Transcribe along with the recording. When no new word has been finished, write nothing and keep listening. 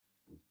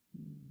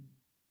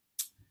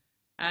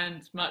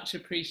And much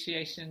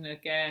appreciation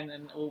again,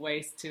 and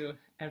always to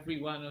every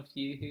one of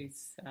you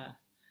who's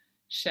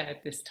shared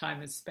this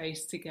time and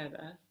space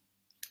together.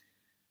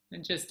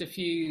 And just a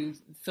few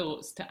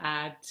thoughts to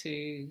add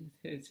to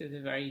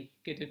the very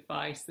good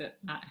advice that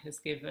Matt has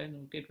given,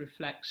 or good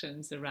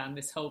reflections around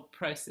this whole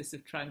process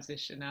of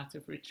transition out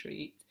of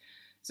retreat.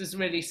 So I was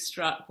really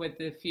struck with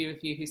the few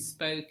of you who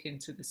spoke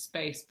into the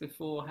space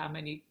before, how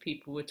many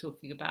people were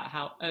talking about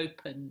how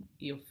open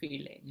you're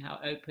feeling, how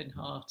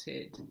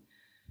open-hearted.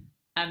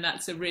 And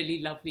that's a really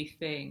lovely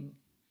thing.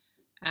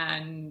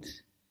 And,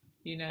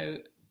 you know,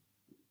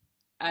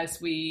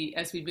 as we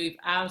move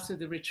out of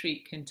the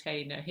retreat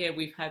container, here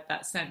we've had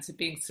that sense of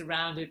being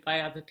surrounded by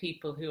other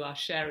people who are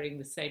sharing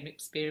the same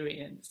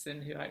experience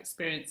and who are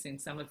experiencing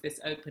some of this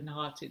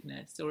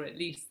open-heartedness, or at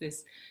least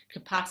this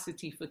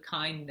capacity for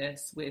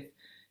kindness with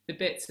the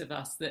bits of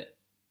us that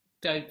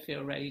don't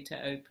feel ready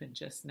to open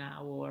just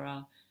now, or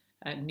are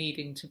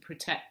needing to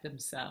protect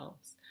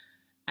themselves.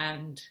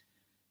 And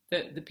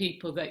the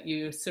people that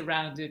you're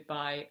surrounded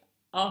by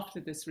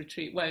after this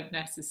retreat won't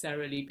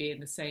necessarily be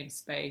in the same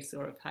space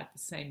or have had the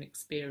same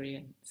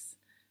experience.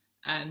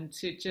 And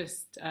to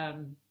just,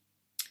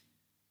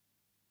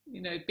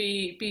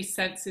 be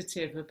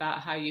sensitive about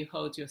how you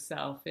hold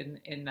yourself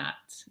in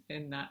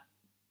that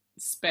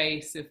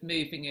space of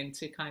moving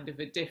into kind of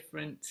a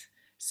different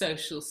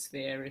social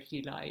sphere, if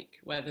you like,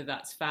 whether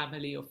that's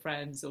family or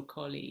friends or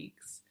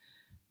colleagues.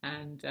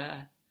 And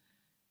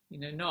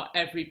not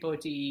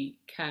everybody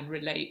can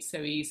relate so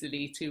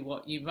easily to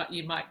what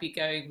you might be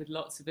going with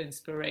lots of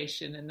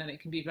inspiration, and then it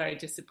can be very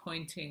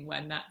disappointing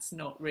when that's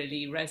not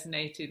really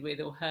resonated with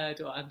or heard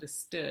or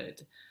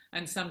understood.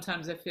 And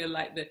sometimes I feel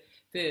like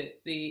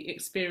the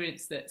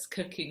experience that's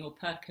cooking or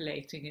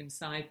percolating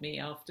inside me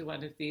after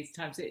one of these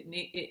times,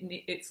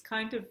 it's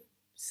kind of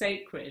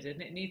sacred,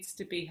 and it needs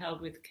to be held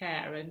with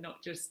care and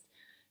not just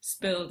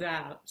spilled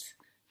out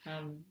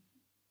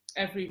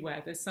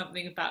everywhere. There's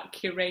something about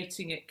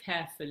curating it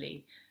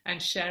carefully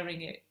and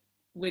sharing it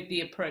with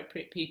the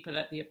appropriate people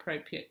at the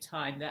appropriate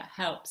time that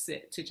helps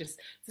it to just,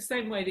 the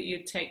same way that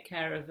you'd take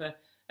care of a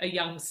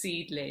young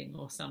seedling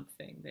or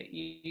something, that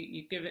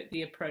you give it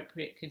the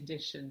appropriate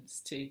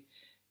conditions to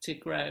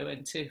grow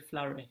and to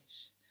flourish.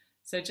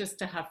 So just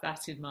to have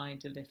that in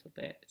mind a little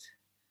bit.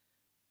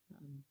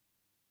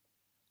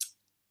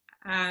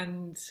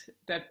 And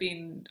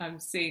I'm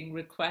seeing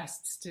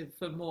requests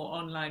for more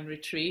online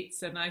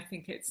retreats, and I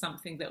think it's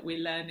something that we're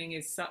learning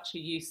is such a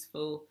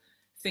useful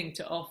thing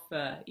to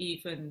offer,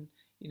 even,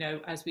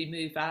 as we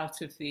move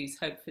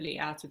hopefully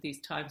out of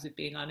these times of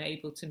being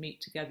unable to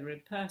meet together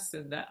in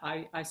person, that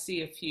I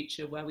see a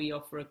future where we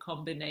offer a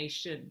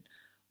combination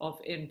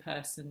of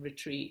in-person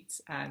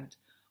retreats and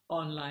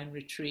online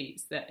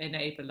retreats that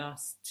enable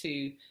us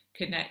to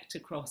connect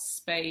across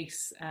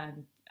space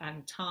and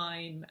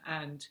time,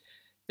 and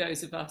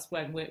those of us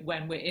when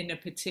we're in a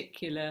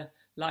particular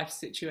life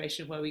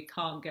situation where we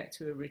can't get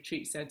to a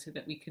retreat centre,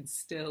 that we can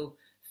still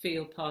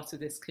feel part of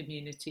this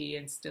community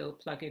and still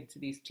plug into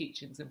these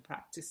teachings and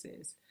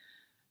practices.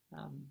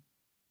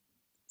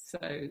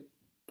 So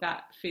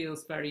that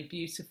feels very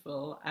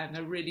beautiful, and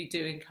I really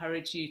do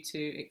encourage you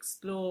to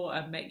explore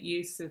and make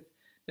use of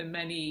the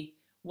many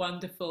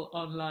wonderful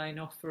online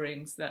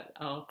offerings that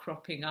are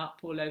cropping up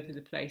all over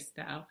the place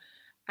now,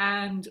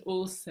 and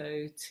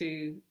also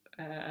to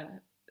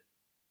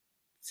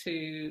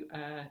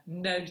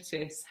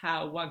notice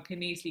how one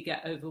can easily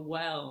get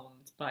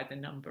overwhelmed by the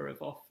number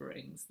of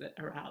offerings that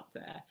are out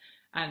there,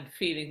 and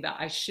feeling that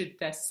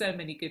there's so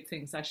many good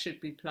things, I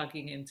should be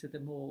plugging into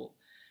them all.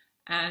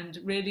 And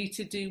really,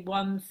 to do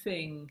one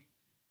thing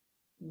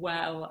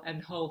well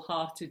and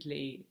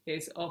wholeheartedly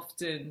is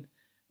often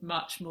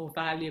much more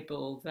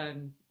valuable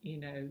than,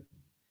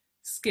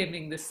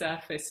 skimming the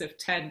surface of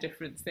 10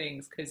 different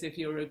things, because if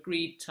you're a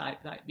greed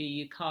type like me,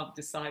 you can't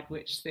decide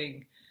which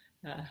thing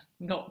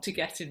not to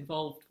get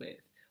involved with,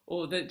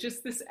 or that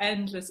just this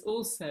endless.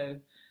 Also,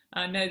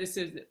 I know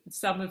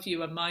some of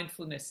you are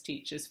mindfulness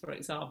teachers, for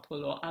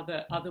example, or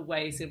other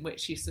ways in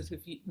which you sort of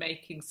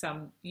making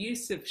some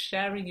use of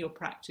sharing your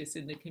practice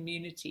in the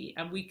community,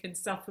 and we can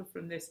suffer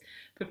from this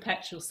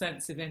perpetual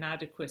sense of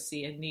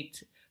inadequacy and need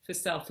for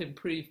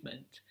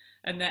self-improvement,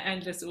 and there are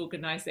endless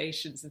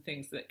organizations and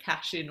things that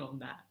cash in on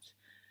that.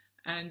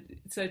 And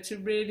so to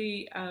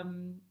really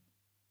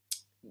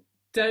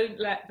don't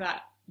let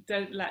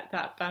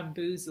that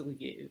bamboozle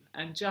you,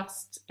 and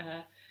just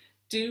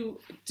do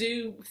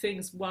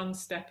things one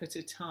step at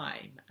a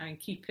time and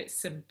keep it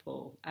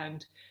simple.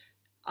 And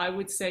I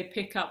would say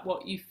pick up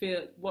what you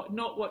feel,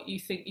 not what you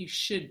think you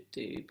should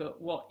do,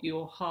 but what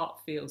your heart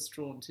feels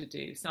drawn to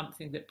do,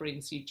 something that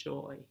brings you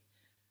joy.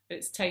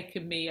 It's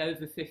taken me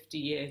over 50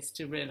 years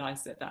to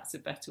realize that that's a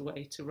better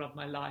way to run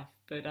my life,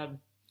 but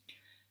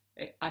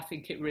I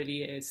think it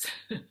really is.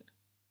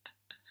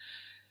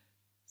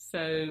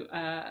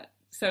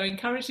 So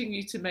encouraging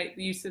you to make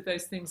use of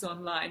those things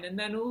online, and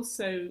then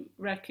also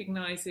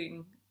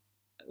recognizing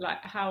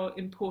like how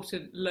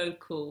important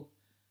local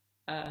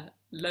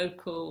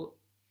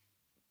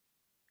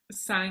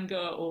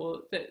Sangha,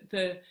 or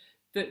the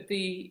that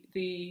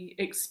the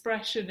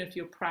expression of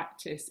your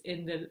practice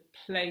in the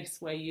place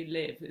where you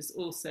live is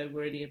also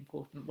really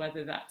important,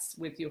 whether that's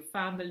with your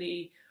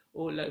family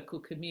or local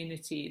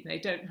community. They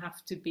don't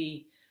have to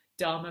be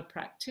Dharma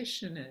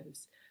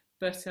practitioners,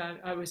 but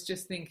I was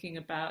just thinking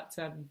about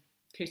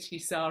Kitty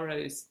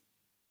Saro's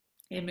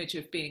image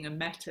of being a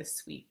metta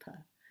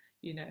sweeper.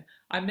 You know,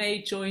 I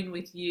may join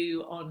with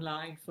you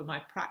online for my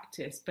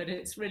practice, but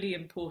it's really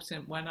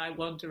important when I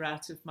wander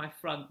out of my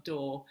front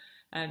door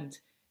and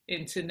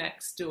into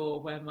next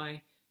door, where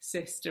my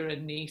sister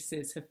and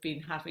nieces have been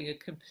having a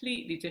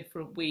completely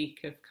different week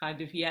of kind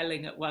of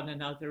yelling at one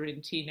another in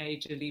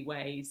teenagerly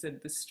ways,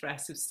 and the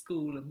stress of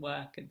school and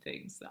work and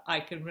things, that I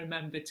can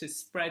remember to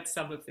spread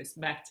some of this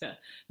metta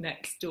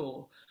next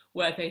door,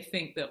 where they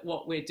think that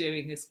what we're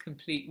doing is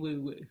complete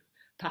woo-woo,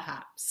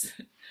 perhaps.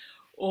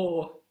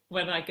 Or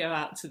when I go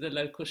out to the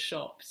local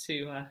shop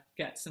to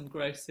get some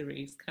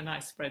groceries, can I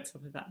spread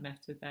some of that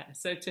metta there?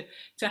 So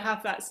to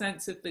have that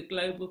sense of the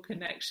global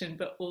connection,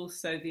 but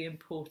also the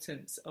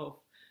importance of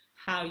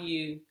how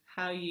you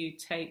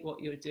take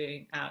what you're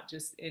doing out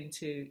just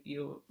into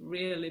your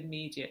real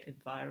immediate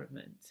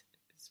environment.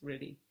 It's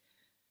really,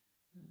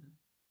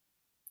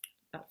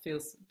 that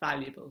feels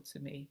valuable to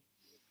me.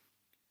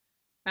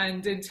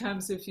 And in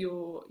terms of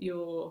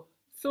your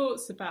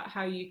thoughts about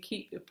how you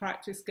keep your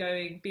practice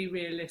going, be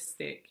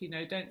realistic. You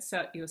know, don't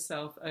set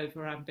yourself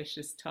over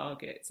ambitious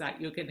targets, like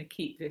you're going to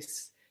keep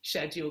this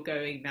schedule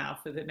going now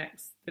for the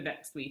next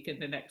week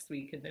and the next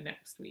week and the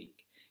next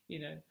week. You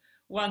know,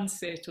 1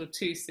 sit or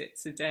 2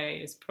 sits a day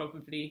is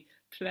probably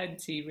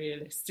plenty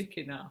realistic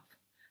enough,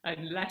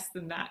 and less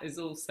than that is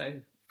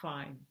also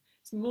fine.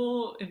 It's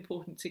more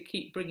important to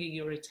keep bringing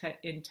your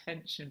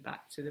intention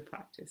back to the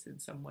practice in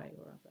some way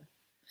or other.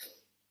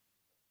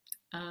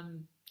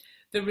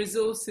 The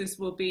resources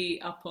will be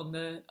up on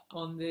the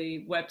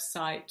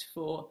website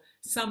for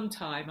some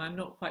time. I'm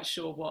not quite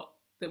sure what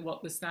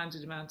the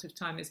standard amount of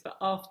time is, but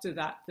after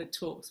that, the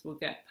talks will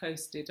get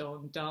posted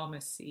on Dharma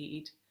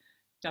Seed,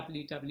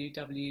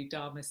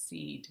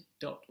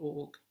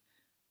 www.dharmaseed.org,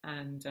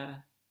 and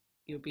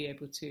you'll be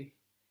able to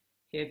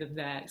hear them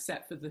there,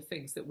 except for the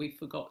things that we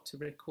forgot to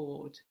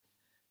record,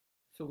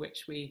 for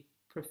which we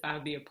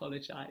profoundly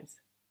apologise.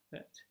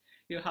 But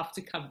you'll have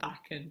to come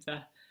back and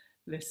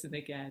listen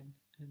again.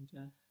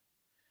 And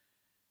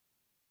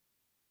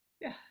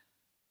yeah,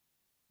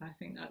 I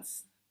think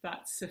that's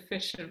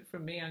sufficient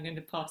from me. I'm going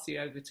to pass you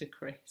over to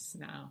Chris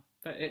now.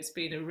 But it's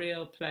been a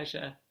real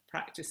pleasure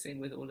practicing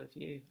with all of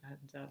you,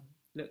 and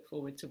look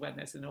forward to when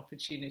there's an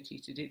opportunity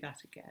to do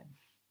that again.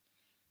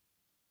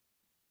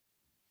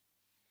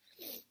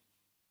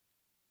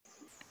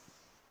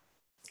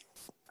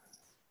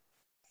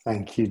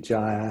 Thank you,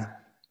 Jaya.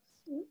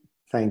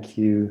 Thank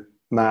you,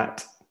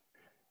 Matt.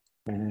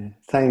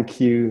 Thank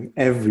you,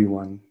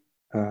 everyone.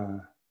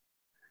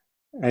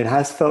 It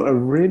has felt a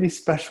really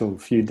special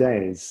few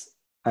days,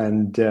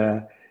 and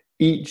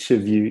each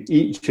of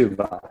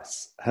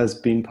us has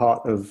been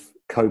part of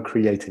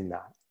co-creating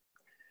that,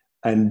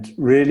 and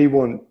really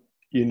want,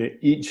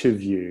 each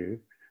of you,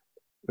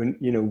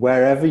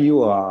 wherever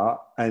you are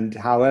and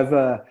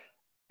however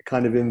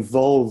kind of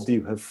involved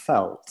you have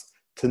felt,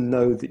 to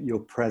know that your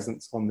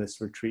presence on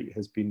this retreat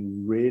has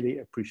been really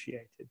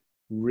appreciated.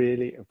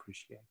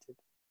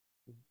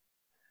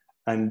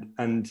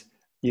 And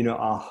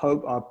our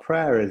hope, our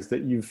prayer is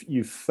that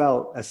you've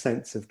felt a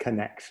sense of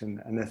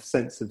connection and a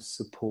sense of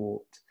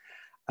support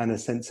and a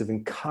sense of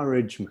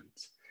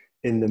encouragement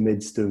in the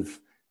midst of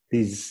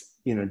these,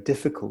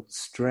 difficult,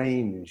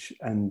 strange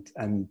and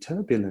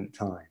turbulent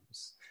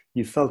times.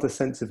 You felt a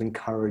sense of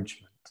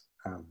encouragement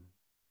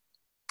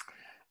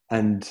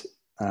and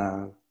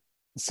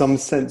some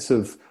sense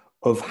of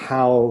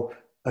how,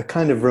 a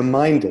kind of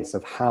reminders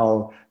of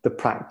how the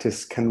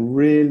practice can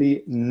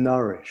really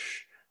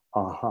nourish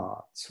our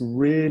hearts,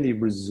 really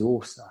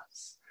resource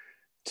us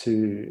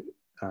to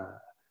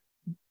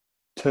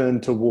turn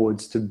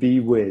towards, to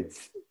be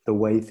with the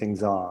way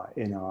things are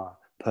in our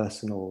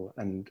personal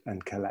and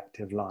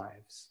collective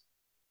lives.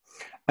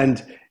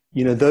 And,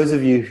 those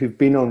of you who've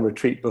been on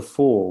retreat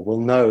before will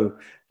know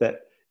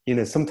that,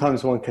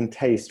 sometimes one can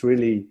taste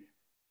really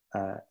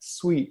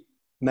sweet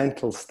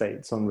mental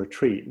states on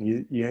retreat.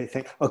 And you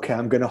think, okay,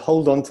 I'm going to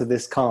hold on to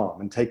this calm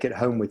and take it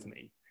home with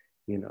me,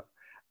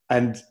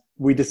 And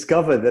we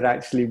discover that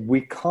actually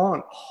we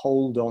can't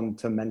hold on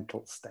to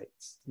mental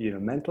states.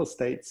 Mental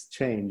states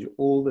change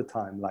all the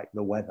time, like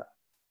the weather,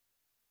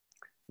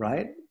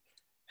 right?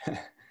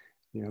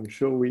 I'm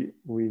sure we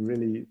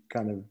really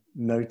kind of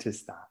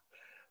notice that.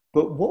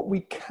 But what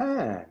we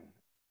can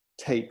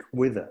take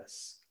with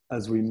us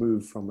as we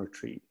move from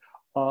retreat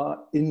are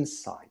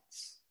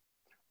insights,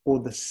 or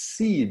the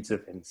seeds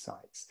of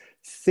insights,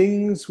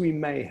 things we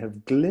may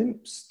have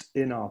glimpsed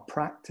in our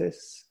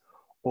practice,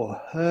 or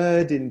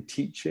heard in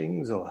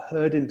teachings, or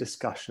heard in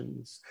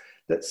discussions,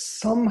 that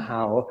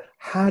somehow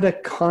had a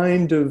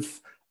kind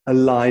of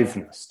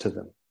aliveness to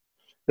them,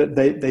 that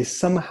they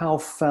somehow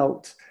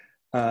felt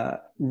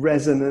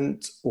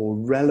resonant or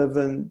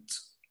relevant.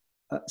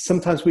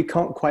 Sometimes we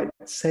can't quite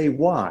say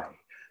why,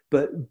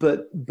 but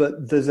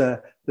there's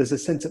a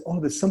sense of, oh,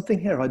 there's something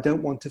here I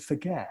don't want to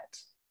forget,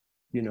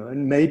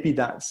 and maybe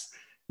that's,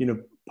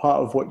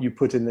 part of what you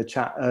put in the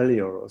chat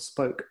earlier or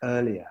spoke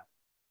earlier.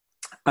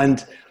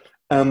 And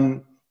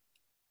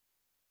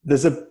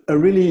there's a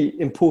really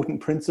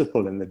important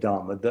principle in the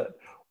Dharma that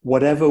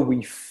whatever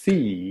we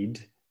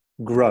feed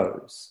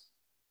grows.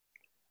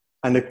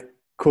 And of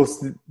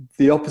course,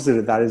 the opposite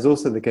of that is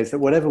also the case, that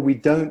whatever we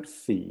don't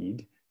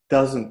feed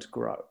doesn't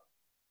grow.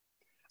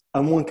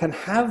 And one can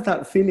have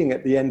that feeling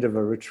at the end of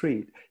a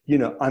retreat,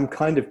 I'm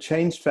kind of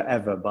changed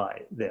forever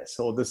by this,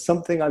 or there's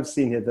something I've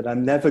seen here that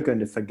I'm never going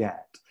to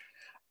forget.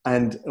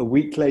 And a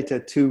week later,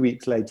 2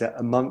 weeks later,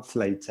 a month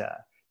later,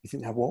 you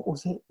think, now, what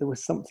was it? There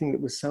was something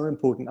that was so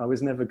important, I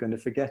was never going to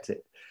forget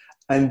it.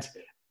 And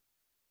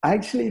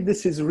actually,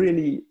 this is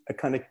really a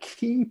kind of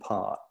key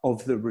part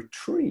of the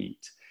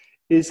retreat,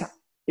 is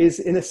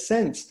in a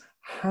sense,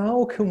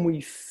 how can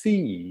we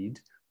feed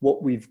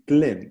what we've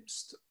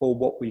glimpsed or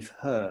what we've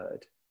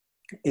heard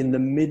in the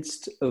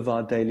midst of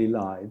our daily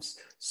lives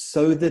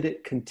so that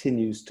it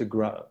continues to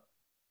grow?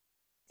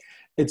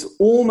 It's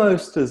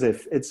almost as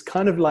if it's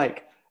kind of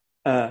like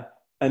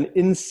an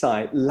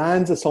insight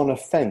lands us on a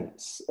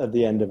fence at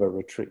the end of a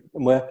retreat,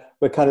 and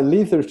we're kind of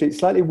leave the retreat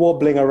slightly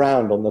wobbling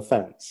around on the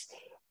fence,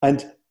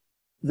 and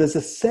there's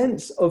a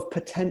sense of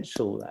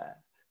potential there.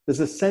 There's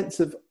a sense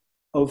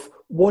of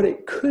what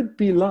it could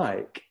be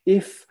like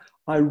if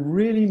I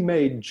really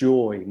made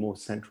joy more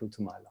central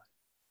to my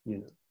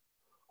life,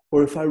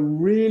 or if I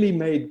really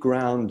made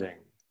grounding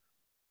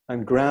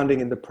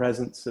in the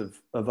presence of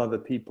other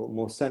people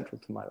more central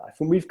to my life.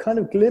 And we've kind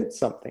of glimpsed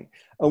something,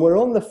 and we're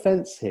on the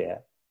fence here.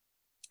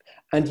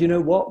 And you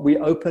know what? We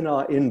open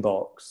our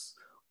inbox,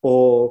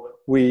 or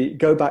we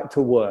go back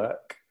to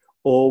work,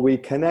 or we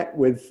connect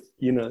with,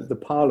 the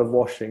pile of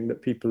washing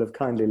that people have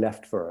kindly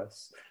left for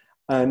us.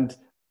 And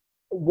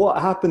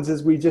what happens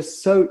is we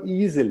just so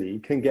easily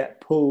can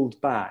get pulled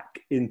back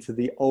into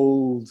the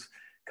old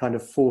kind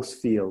of force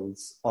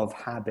fields of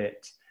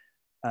habit,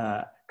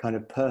 kind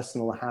of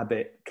personal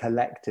habit,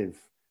 collective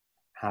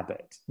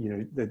habit,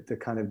 the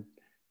kind of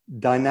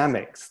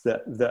dynamics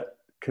that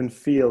can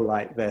feel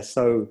like they're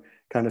so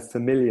kind of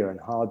familiar and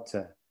hard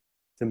to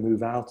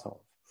move out of.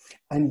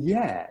 And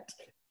yet,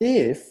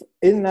 if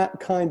in that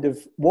kind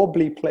of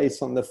wobbly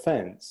place on the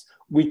fence,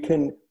 we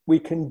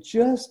can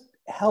just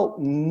help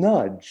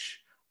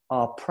nudge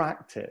our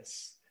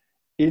practice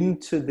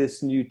into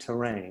this new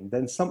terrain,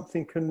 then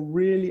something can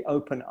really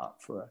open up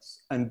for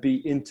us and be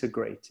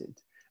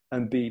integrated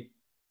and be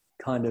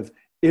kind of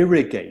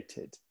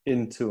irrigated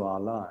into our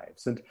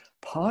lives. And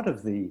part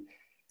of the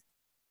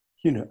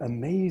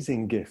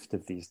amazing gift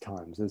of these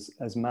times,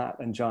 as Matt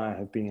and Jaya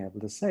have been able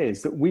to say,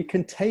 is that we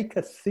can take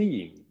a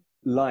theme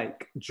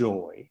like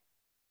joy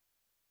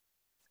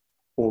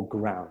or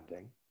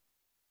grounding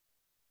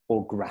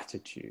or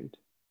gratitude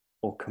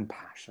or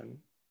compassion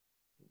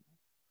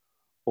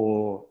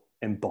or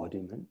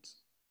embodiment,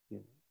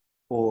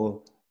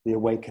 or the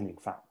awakening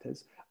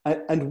factors,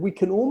 and we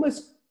can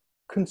almost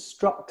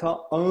construct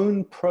our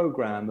own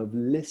program of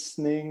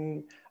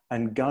listening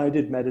and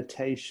guided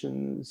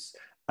meditations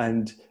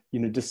and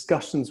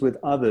discussions with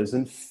others,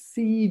 and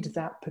feed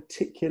that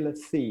particular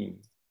theme.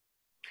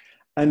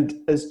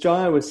 And as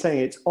Jaya was saying,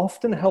 it's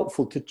often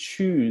helpful to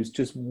choose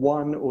just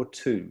one or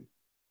two,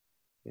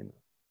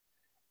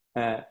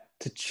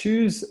 to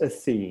choose a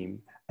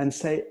theme and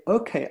say,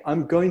 okay,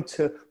 I'm going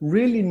to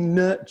really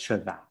nurture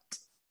that,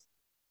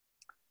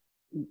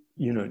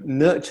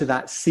 nurture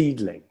that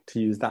seedling, to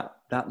use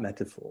that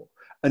metaphor,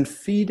 and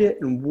feed it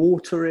and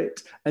water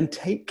it and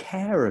take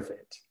care of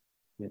it,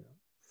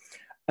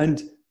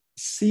 and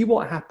see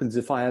what happens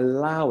if I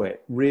allow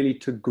it really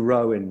to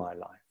grow in my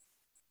life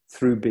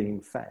through being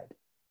fed.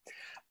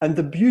 And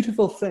the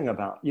beautiful thing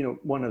about,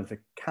 one of the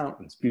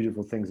countless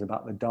beautiful things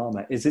about the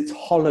Dharma is it's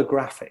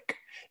holographic,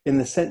 in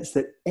the sense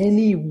that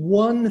any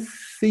one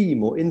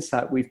theme or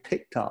insight we've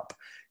picked up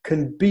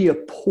can be a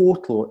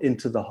portal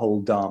into the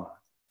whole Dharma.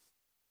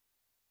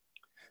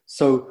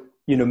 So,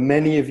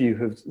 many of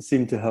you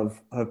seem to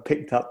have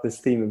picked up this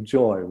theme of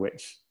joy,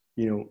 which,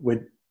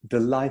 we're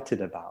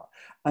delighted about.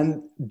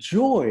 And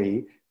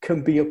joy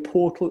can be a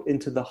portal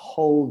into the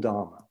whole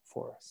Dharma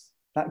for us.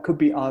 That could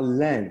be our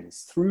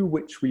lens through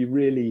which we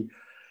really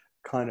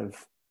kind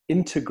of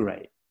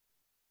integrate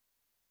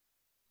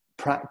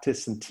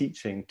practice and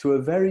teaching to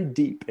a very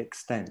deep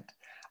extent.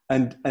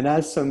 And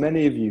as so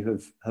many of you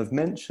have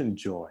mentioned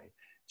joy,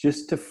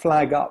 just to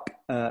flag up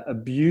a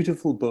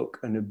beautiful book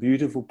and a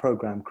beautiful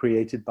program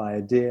created by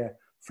a dear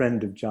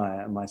friend of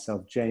Jaya and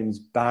myself, James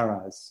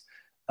Barras,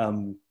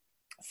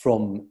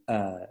 from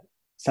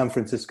San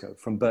Francisco,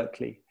 from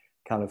Berkeley,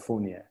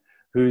 California,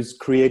 who's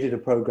created a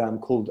program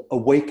called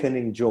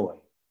Awakening Joy.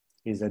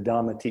 He's a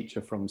Dharma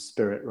teacher from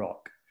Spirit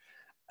Rock.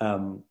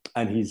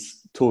 And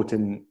he's taught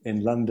in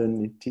London.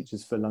 He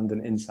teaches for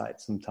London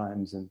Insight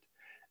sometimes.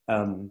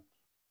 And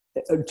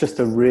just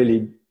a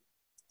really,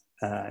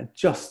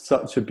 just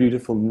such a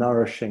beautiful,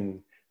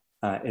 nourishing,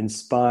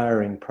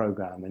 inspiring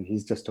program. And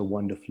he's just a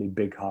wonderfully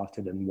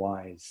big-hearted and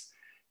wise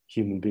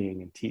human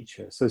being and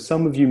teacher. So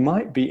some of you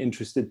might be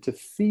interested to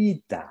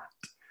feed that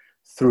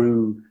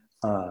through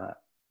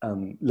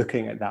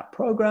looking at that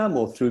program,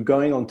 or through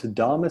going on to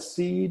Dharma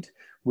Seed,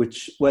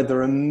 where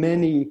there are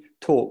many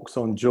talks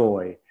on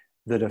joy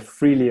that are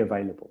freely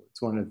available.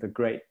 It's one of the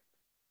great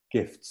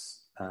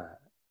gifts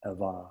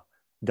of our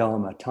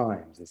Dharma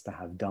times, is to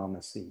have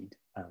Dharma Seed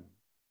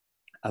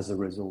as a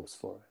resource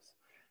for us.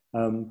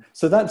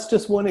 So that's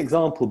just one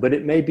example, but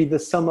it may be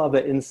there's some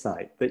other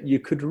insight that you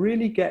could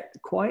really get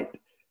quite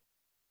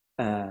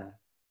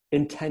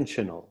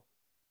intentional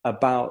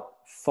about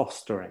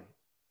fostering,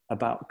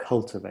 about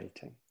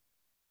cultivating,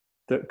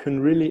 that can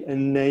really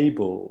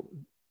enable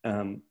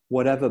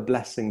whatever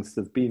blessings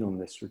have been on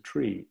this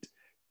retreat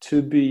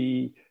to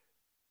be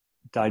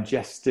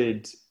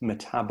digested,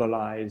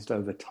 metabolized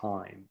over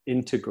time,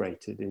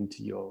 integrated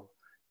into your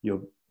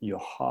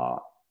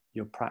heart,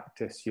 your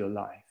practice, your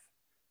life.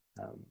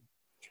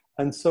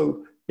 And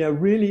so, yeah,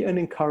 really an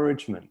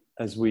encouragement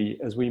as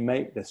we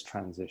make this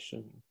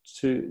transition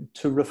to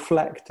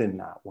reflect in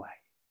that way.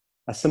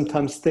 I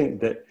sometimes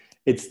think that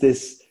it's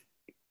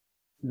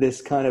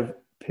this kind of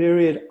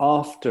period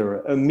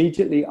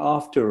immediately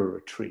after a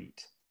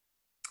retreat,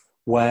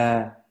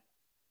 where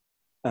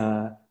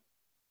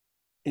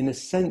in a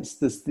sense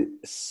there's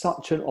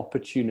such an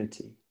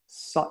opportunity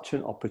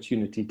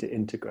to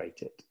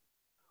integrate it,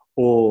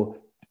 or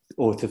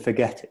to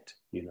forget it,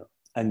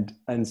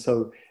 and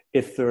so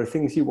if there are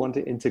things you want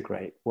to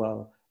integrate,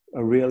 well,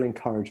 a real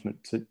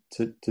encouragement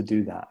to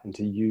do that and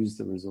to use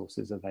the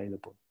resources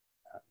available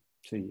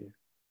to you.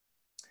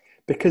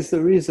 Because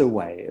there is a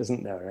way,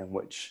 isn't there, in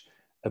which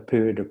a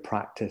period of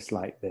practice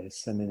like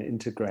this and an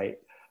integrate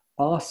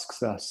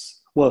asks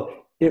us,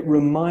 well, it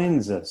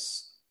reminds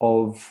us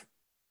of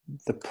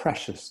the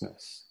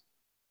preciousness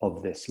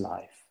of this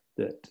life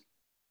that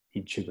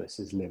each of us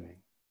is living.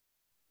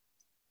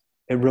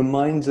 It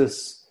reminds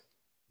us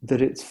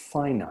that it's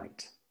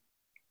finite,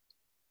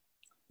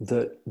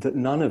 that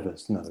none of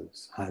us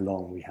knows how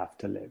long we have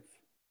to live.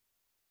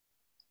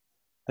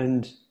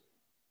 And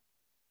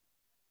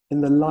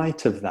in the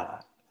light of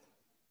that,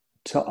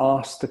 to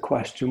ask the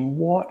question,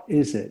 what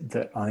is it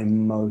that I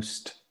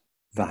most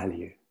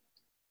value,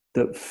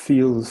 that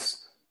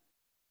feels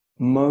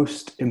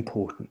most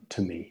important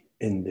to me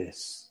in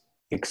this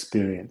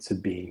experience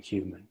of being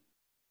human?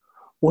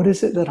 What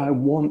is it that I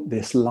want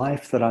this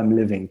life that I'm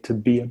living to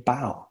be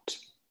about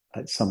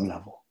at some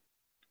level?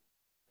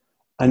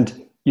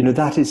 And,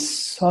 that is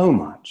so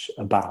much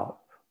about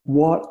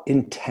what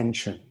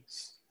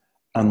intentions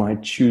am I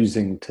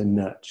choosing to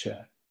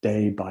nurture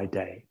day by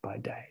day by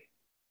day.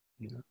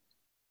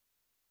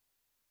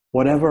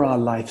 Whatever our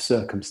life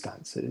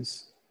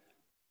circumstances,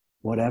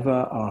 whatever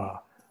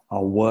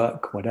our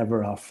work,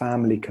 whatever our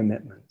family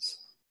commitments,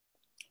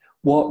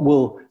 what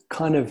will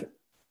kind of,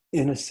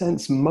 in a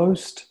sense,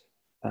 most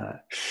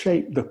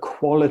shape the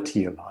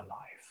quality of our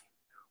life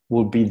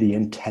will be the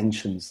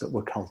intentions that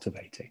we're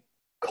cultivating,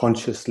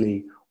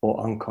 consciously or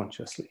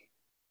unconsciously.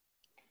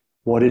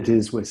 What it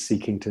is we're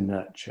seeking to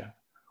nurture,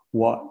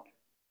 what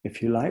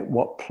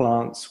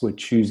plants we're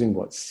choosing,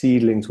 what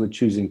seedlings we're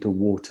choosing to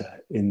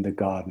water in the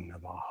garden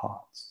of our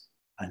hearts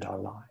and our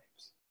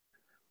lives.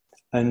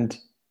 And,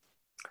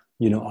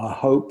 our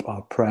hope,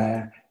 our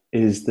prayer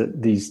is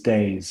that these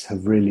days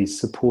have really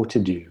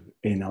supported you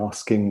in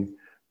asking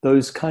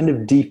those kind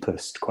of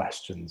deepest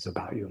questions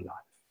about your life.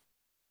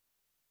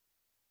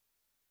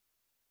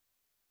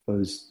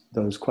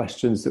 Those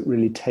questions that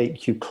really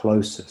take you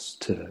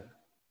closest to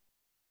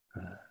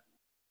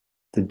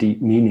the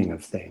deep meaning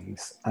of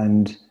things,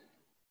 and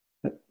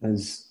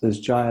as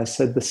Jaya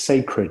said, the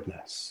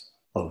sacredness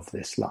of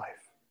this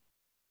life.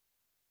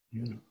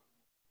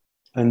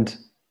 And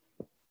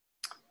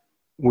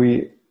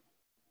we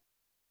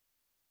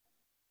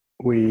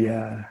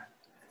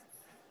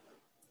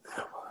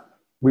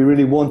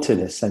really wanted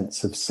a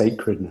sense of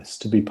sacredness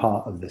to be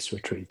part of this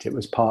retreat. It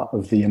was part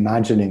of the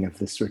imagining of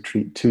this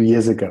retreat 2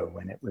 years ago,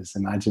 when it was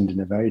imagined in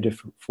a very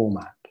different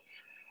format.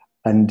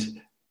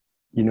 And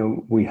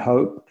we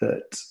hope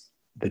that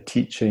the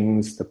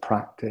teachings, the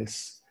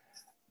practice,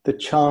 the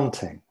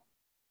chanting,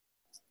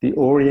 the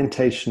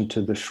orientation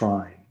to the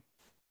shrine,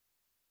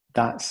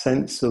 that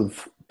sense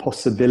of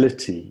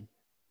possibility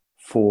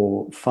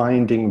for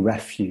finding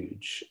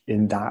refuge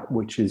in that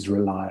which is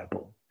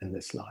reliable in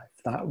this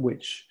life, that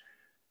which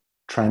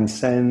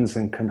transcends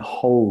and can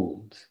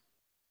hold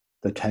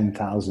the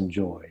 10,000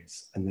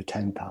 joys and the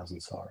 10,000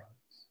 sorrows.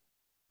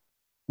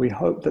 We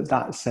hope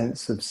that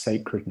sense of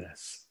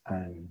sacredness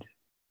and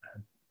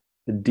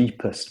the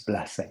deepest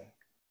blessing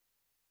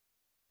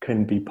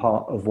can be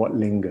part of what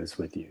lingers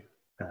with you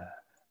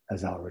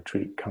as our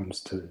retreat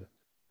comes to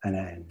an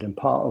end, and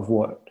part of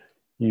what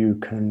you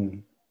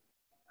can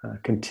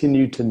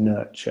continue to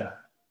nurture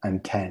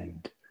and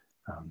tend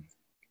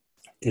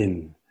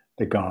in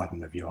the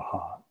garden of your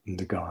heart, in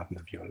the garden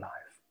of your life.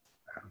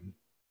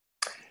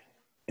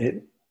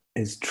 It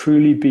has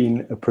truly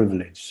been a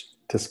privilege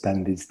to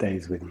spend these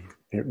days with you.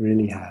 It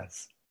really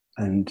has.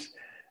 And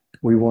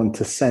we want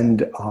to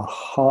send our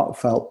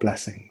heartfelt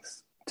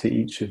blessings to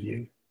each of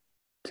you,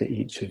 to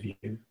each of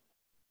you.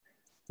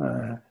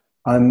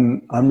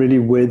 I'm really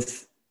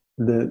with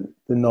the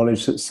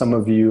knowledge that some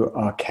of you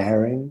are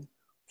caring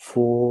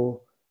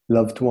for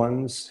loved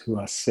ones who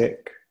are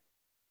sick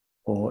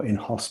or in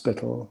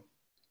hospital,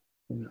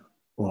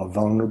 or are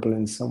vulnerable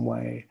in some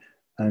way,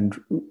 and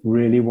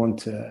really want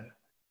to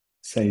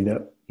say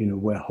that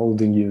we're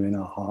holding you in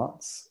our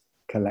hearts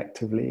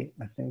collectively.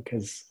 I think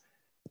as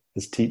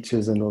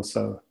teachers, and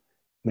also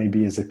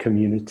maybe as a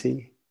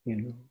community.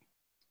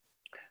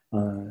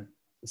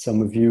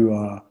 Some of you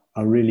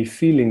are really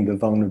feeling the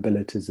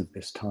vulnerabilities of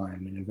this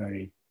time in a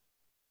very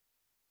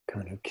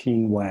kind of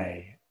keen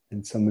way,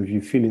 and some of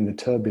you feeling the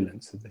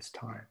turbulence of this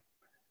time,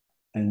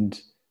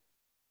 and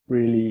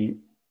really,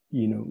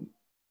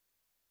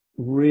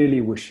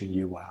 really wishing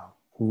you well,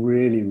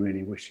 really,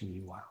 really wishing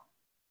you well,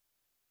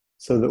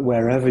 so that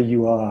wherever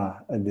you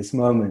are at this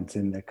moment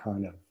in the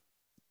kind of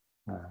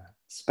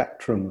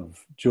spectrum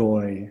of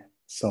joy,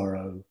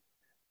 sorrow,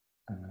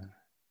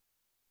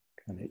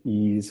 kind of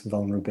ease,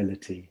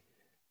 vulnerability,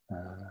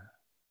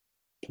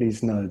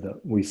 please know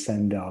that we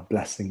send our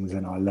blessings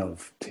and our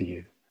love to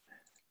you,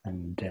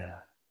 and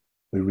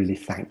we really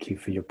thank you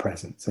for your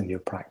presence and your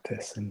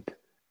practice, and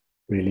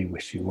really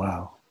wish you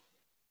well.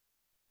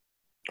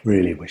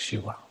 Really wish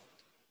you well.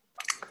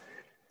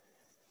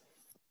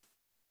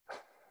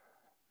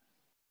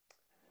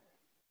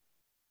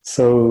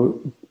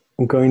 So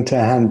I'm going to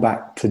hand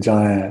back to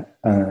Jaya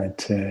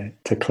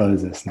to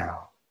close us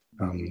now.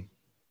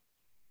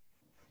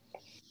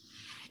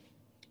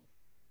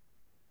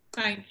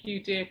 Thank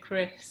you, dear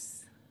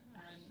Chris.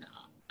 And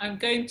I'm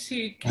going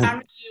to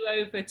carry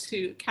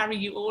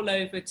you all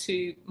over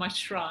to my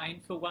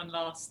shrine for one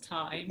last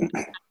time.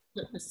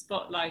 Put the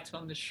spotlight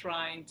on the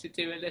shrine to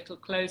do a little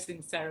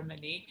closing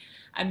ceremony,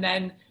 and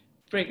then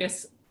bring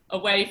us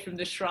away from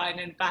the shrine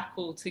and back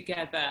all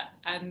together.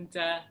 And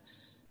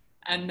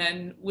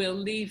then we'll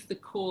leave the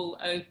call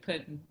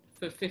open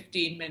for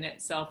 15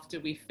 minutes after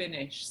we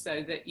finish,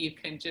 so that you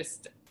can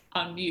just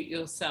unmute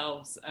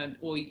yourselves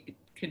or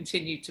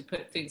continue to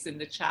put things in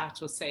the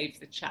chat or save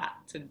the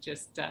chat, and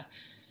just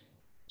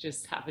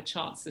have a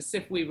chance, as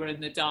if we were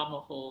in the Dharma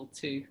hall,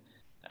 to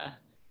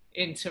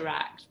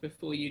interact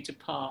before you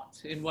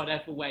depart in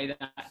whatever way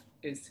that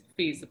is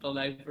feasible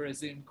over a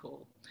Zoom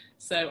call.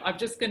 So I'm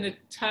just going to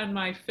turn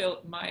my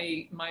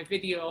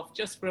video off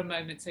just for a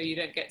moment, so you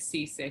don't get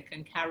seasick,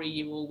 and carry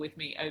you all with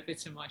me over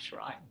to my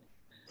shrine.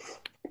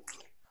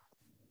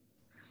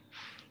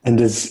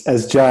 And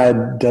as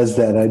Jaya does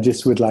that, I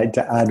just would like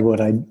to add what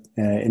I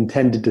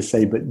intended to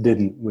say but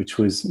didn't, which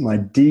was my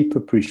deep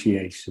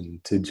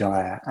appreciation to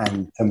Jaya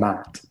and to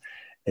Matt.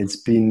 It's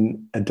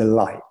been a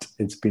delight.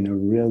 It's been a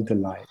real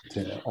delight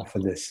to offer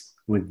this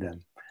with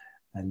them.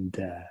 And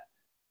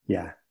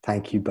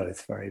thank you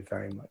both very,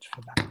 very much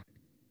for that.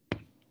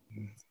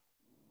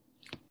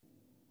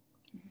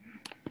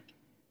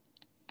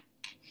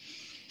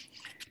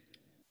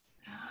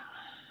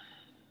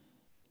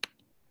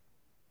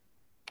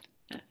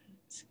 Let's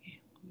see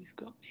what we've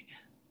got here.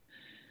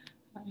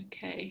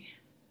 Okay.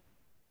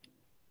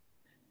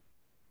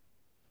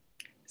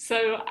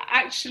 So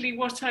actually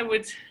what I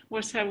would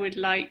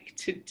like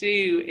to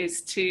do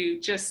is to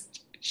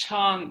just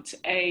chant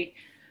a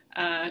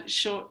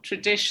short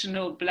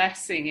traditional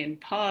blessing in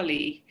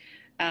Pali,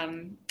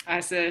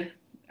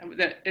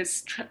 that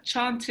is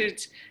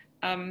chanted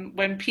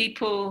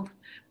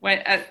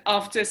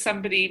after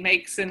somebody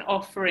makes an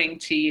offering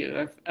to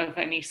you of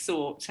any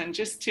sort, and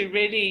just to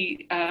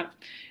really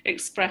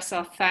express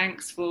our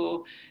thanks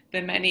for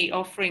the many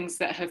offerings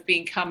that have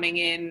been coming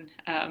in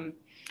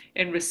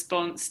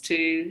response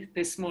to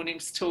this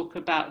morning's talk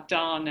about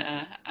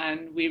dana,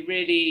 and we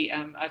really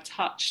are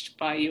touched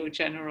by your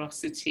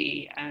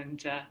generosity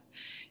and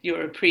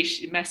your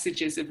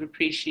messages of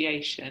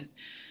appreciation.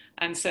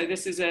 And so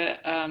this is a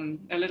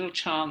little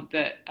chant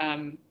that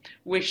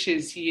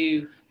wishes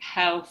you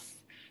health,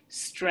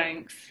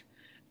 strength,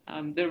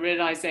 the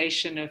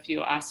realization of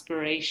your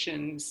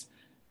aspirations,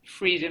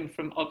 freedom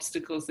from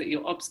obstacles, that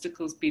your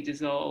obstacles be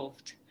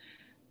dissolved.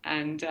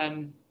 And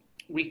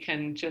we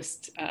can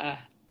just,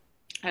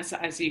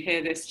 as you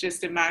hear this,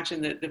 just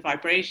imagine that the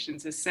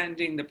vibrations are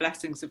sending the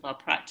blessings of our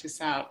practice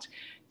out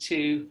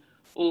to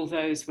all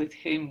those with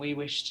whom we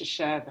wish to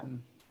share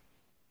them.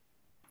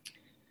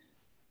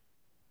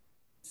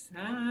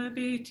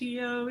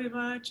 Sabityo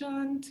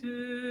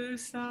vivajantu,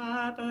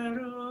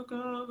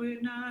 sabarogo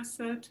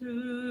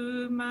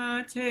vinasatu,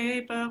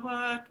 mate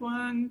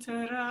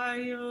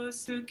bhavatvantarayo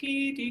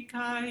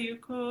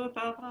sukidikayuko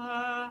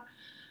bhava,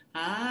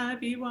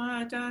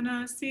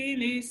 abhivadana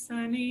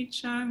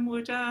silisanichang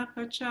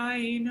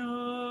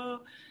mudapachayino,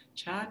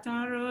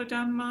 chataro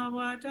dhamma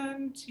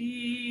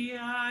vadanti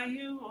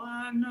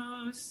ayuano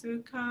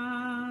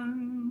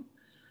sukhang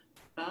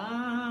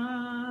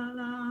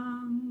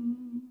balang.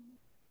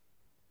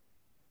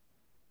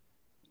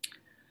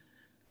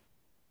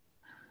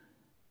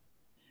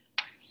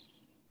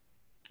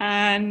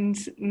 And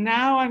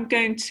now I'm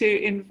going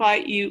to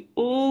invite you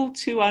all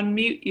to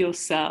unmute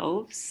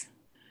yourselves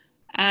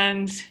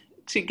and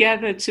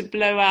together to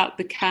blow out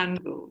the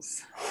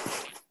candles.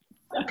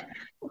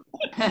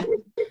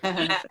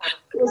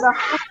 was a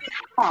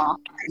half.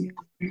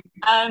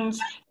 And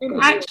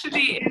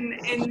actually,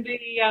 in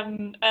the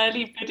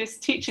early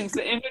Buddhist teachings,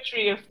 the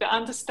imagery of the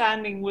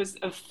understanding was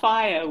of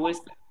fire,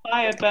 was that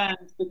fire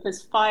burns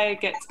because fire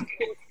gets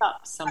built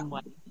up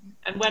somewhere.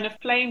 And when a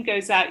flame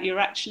goes out, you're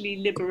actually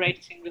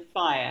liberating the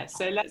fire.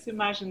 So let's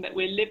imagine that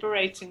we're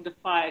liberating the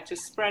fire to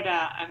spread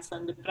out and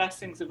send the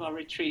blessings of our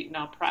retreat and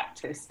our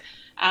practice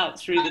out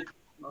through the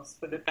cosmos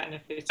for the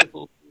benefit of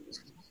all.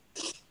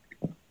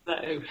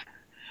 So,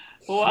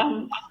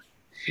 1,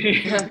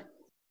 2,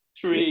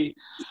 3.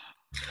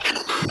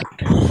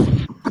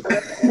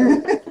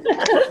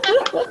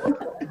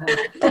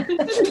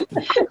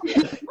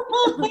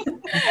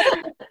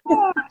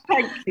 Oh,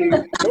 thank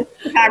you.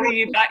 Carry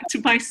you back to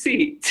my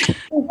seat.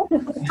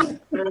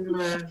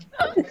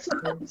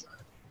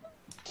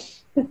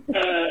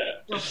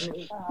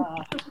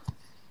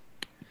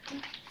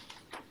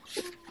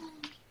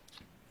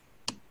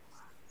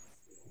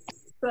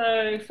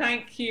 So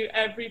thank you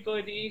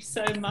everybody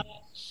so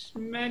much.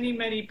 Many,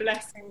 many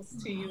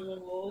blessings to you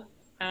all.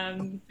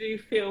 Do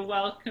feel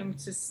welcome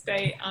to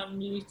stay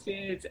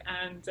unmuted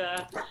and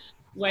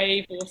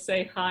wave or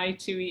say hi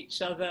to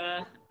each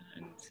other,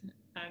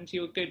 and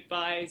your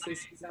goodbyes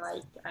as you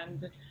like.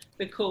 And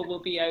the call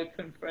will be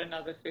open for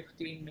another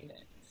 15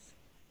 minutes.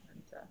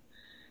 And,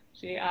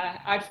 gee,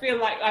 I feel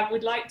like I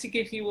would like to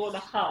give you all a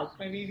hug.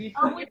 Maybe if you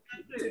put your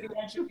hands to the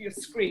edge of your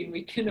screen,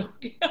 we can all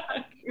be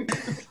hugging.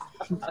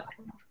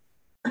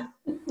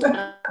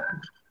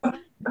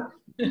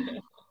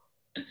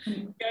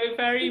 Go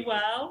very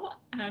well,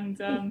 and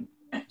in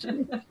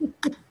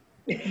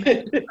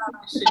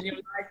your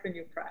life and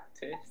your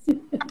practice.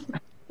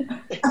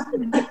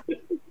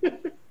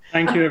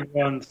 Thank you,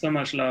 everyone. So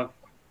much love.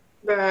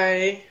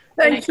 Bye.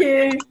 Thank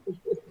you.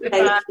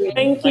 Goodbye.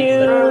 Thank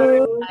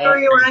you.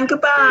 Everyone,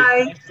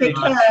 goodbye. Take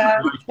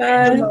care.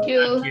 Thank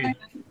you.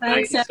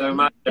 Thanks so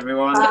much,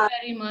 everyone. Thank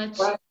you very much.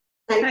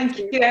 Thank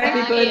you, Bye,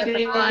 everybody.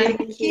 everyone.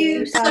 Thank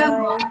you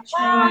so much.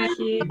 Thank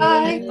you.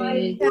 Bye.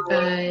 Bye.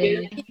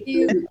 Bye. Thank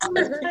you.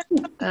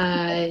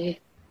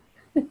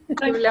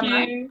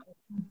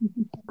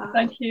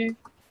 Thank you.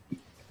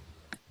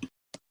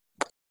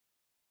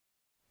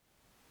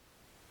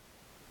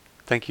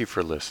 Thank you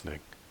for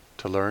listening.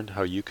 To learn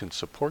how you can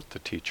support the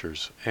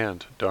teachers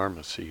and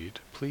Dharma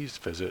Seed, please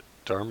visit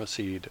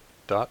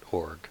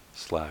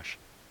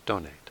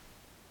dharmaseed.org/donate.